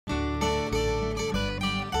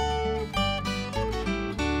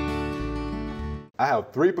I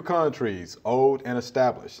have 3 pecan trees, old and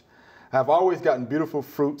established. I have always gotten beautiful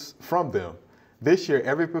fruits from them. This year,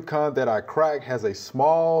 every pecan that I crack has a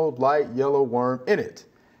small, light yellow worm in it.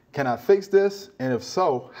 Can I fix this? And if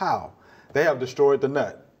so, how? They have destroyed the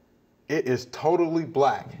nut. It is totally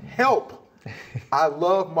black. Help! I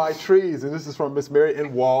love my trees. And this is from Miss Mary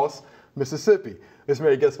in Walls, Mississippi. Miss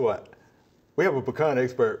Mary, guess what? We have a pecan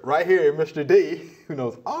expert right here, Mr. D, who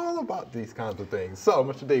knows all about these kinds of things. So,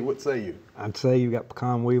 Mr. D, what say you? I'd say you got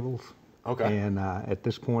pecan weevils. Okay. And at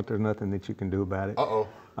this point, there's nothing that you can do about it.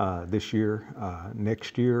 Uh-oh. This year,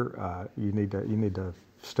 next year, you need to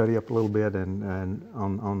study up a little bit and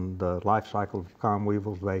on the life cycle of pecan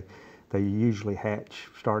weevils. They usually hatch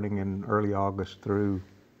starting in early August through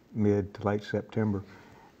mid to late September,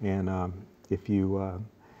 and if you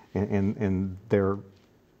and they're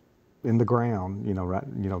in the ground, right?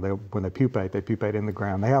 When they pupate in the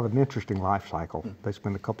ground. They have an interesting life cycle. They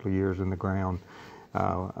spend a couple of years in the ground.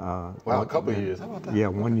 Wow, a couple of years. How about that? Yeah,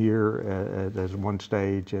 1 year as one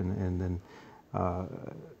stage, and then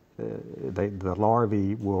the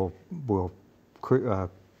larvae will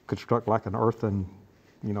construct like an earthen,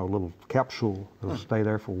 little capsule. It'll stay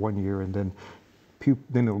there for 1 year, and then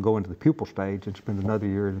it'll go into the pupal stage and spend another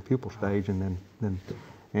year in the pupal stage, and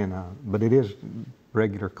but it is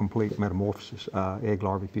regular, complete metamorphosis, egg,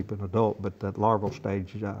 larvae, pupa, and adult. But that larval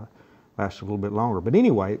stage lasts a little bit longer. But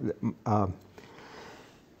anyway.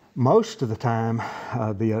 Most of the time,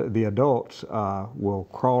 the adults will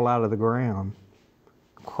crawl out of the ground,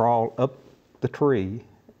 crawl up the tree,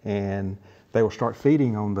 and they will start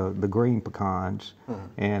feeding on the green pecans.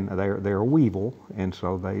 And they're a weevil, and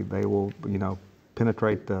so they will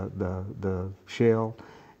penetrate the shell,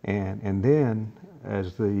 and then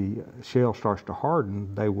as the shell starts to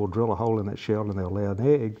harden, they will drill a hole in that shell and they'll lay an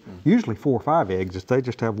egg. Usually 4 or 5 eggs. If they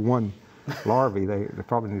just have one larvae, they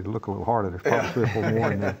probably need to look a little harder. There's probably 3 or 4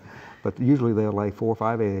 more in there. But usually they'll lay 4 or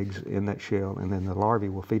 5 eggs in that shell, and then the larvae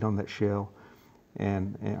will feed on that shell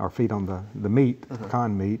or feed on the meat, the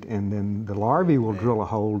pecan meat, and then the larvae will drill a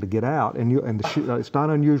hole to get out. And it's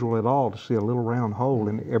not unusual at all to see a little round hole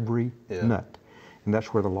in every nut. And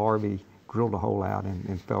that's where the larvae drilled a hole out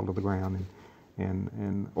and fell to the ground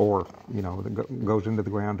or goes into the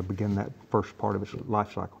ground to begin that first part of its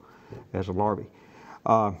life cycle as a larvae.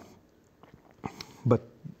 But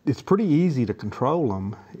it's pretty easy to control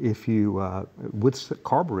them if you with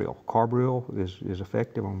carbaryl. Carbaryl is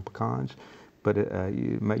effective on pecans, but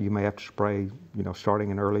you may have to spray starting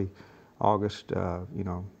in early August.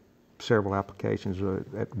 Several applications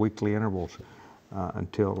at weekly intervals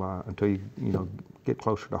until you get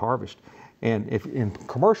closer to harvest. And if in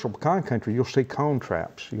commercial pecan country, you'll see cone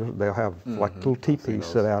traps. They'll have like little teepees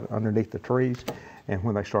set out underneath the trees. And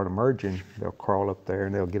when they start emerging, they'll crawl up there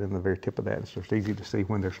and they'll get in the very tip of that. So it's easy to see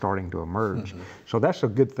when they're starting to emerge. So that's a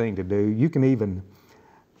good thing to do. You can even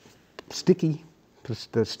the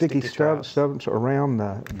sticky stubs around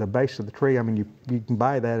the base of the tree. I mean, you can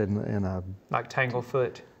buy that in a like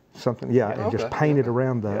tanglefoot. Something, and just paint it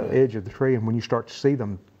around the edge of the tree. And when you start to see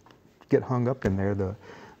them get hung up in there,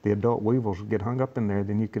 the adult weevils get hung up in there,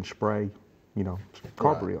 then you can spray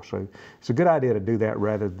carbaryl. So it's a good idea to do that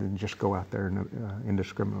rather than just go out there and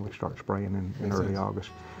indiscriminately start spraying in early August.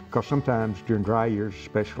 Because sometimes during dry years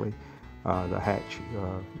especially, the hatch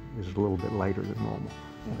is a little bit later than normal.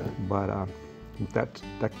 But that's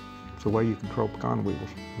the way you control pecan weevils.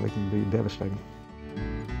 They can be devastating.